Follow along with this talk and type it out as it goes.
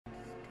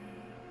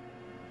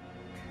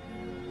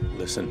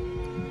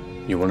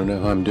Listen, you want to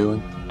know how I'm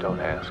doing? Don't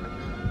ask.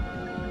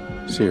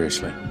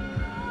 Seriously,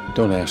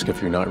 don't ask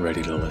if you're not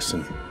ready to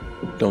listen.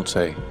 Don't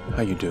say,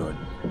 how you doing?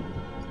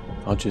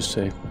 I'll just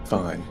say,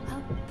 fine.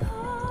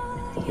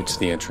 It's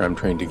the answer I'm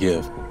trained to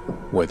give,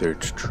 whether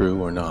it's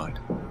true or not.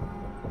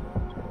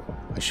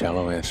 A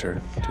shallow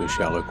answer to a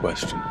shallow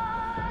question.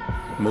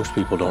 Most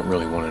people don't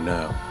really want to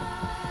know.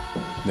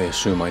 They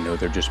assume I know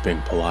they're just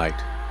being polite.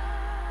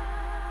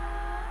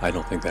 I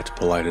don't think that's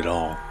polite at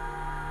all.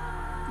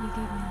 You gave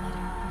me a letter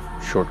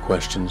before. Short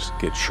questions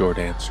get short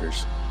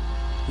answers.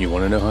 You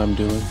want to know how I'm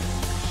doing?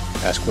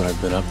 Ask what I've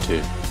been up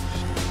to,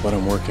 what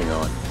I'm working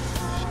on,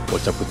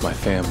 what's up with my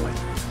family.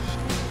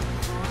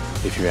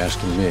 If you're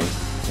asking me,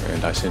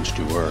 and I sensed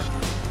you were,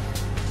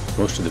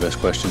 most of the best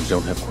questions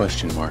don't have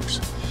question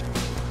marks.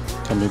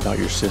 Tell me about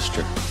your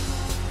sister.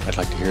 I'd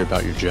like to hear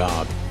about your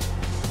job.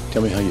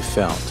 Tell me how you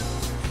felt.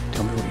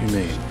 Tell me what you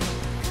mean.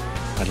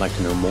 I'd like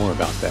to know more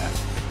about that.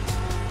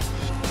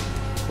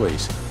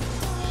 Please.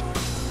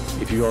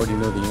 If you already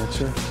know the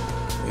answer,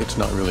 it's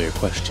not really a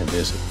question,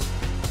 is it?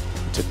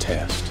 It's a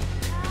test.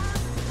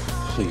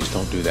 Please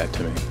don't do that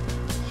to me.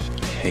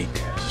 I hate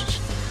tests.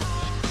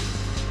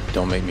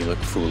 Don't make me look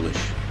foolish.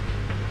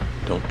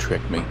 Don't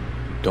trick me.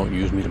 Don't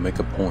use me to make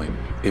a point.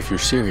 If you're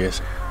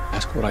serious,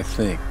 ask what I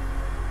think.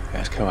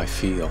 Ask how I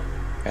feel.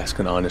 Ask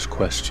an honest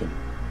question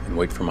and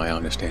wait for my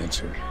honest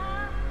answer.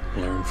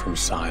 Learn from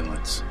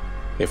silence.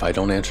 If I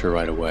don't answer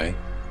right away,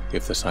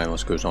 if the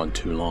silence goes on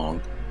too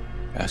long,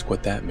 ask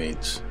what that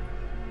means.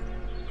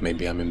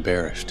 Maybe I'm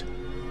embarrassed.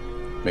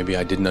 Maybe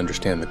I didn't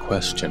understand the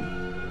question.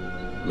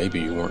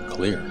 Maybe you weren't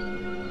clear.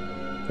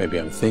 Maybe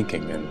I'm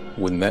thinking, and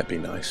wouldn't that be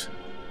nice?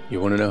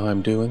 You want to know how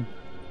I'm doing?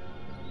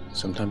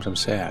 Sometimes I'm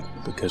sad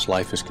because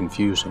life is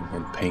confusing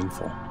and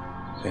painful,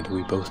 and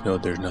we both know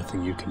there's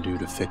nothing you can do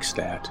to fix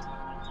that.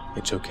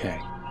 It's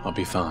okay. I'll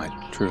be fine,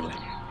 truly.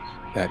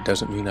 That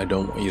doesn't mean I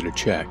don't want you to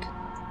check.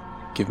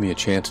 Give me a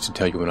chance to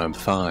tell you when I'm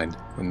fine,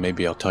 and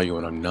maybe I'll tell you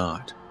when I'm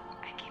not.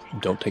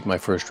 Don't take my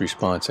first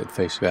response at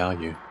face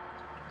value.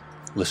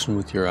 Listen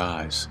with your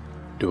eyes.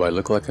 Do I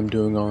look like I'm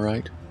doing all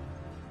right?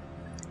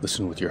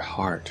 Listen with your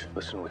heart.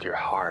 Listen with your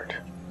heart.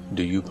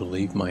 Do you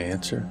believe my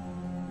answer?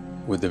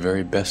 With the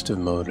very best of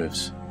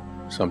motives,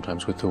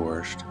 sometimes with the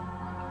worst,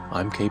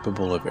 I'm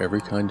capable of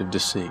every kind of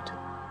deceit,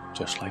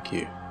 just like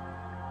you.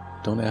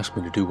 Don't ask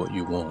me to do what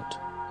you won't.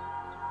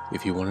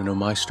 If you want to know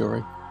my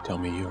story, tell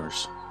me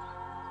yours.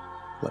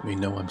 Let me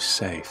know I'm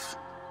safe.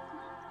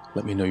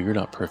 Let me know you're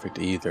not perfect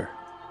either.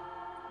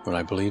 When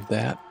I believe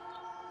that,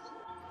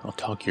 I'll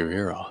talk your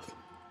ear off.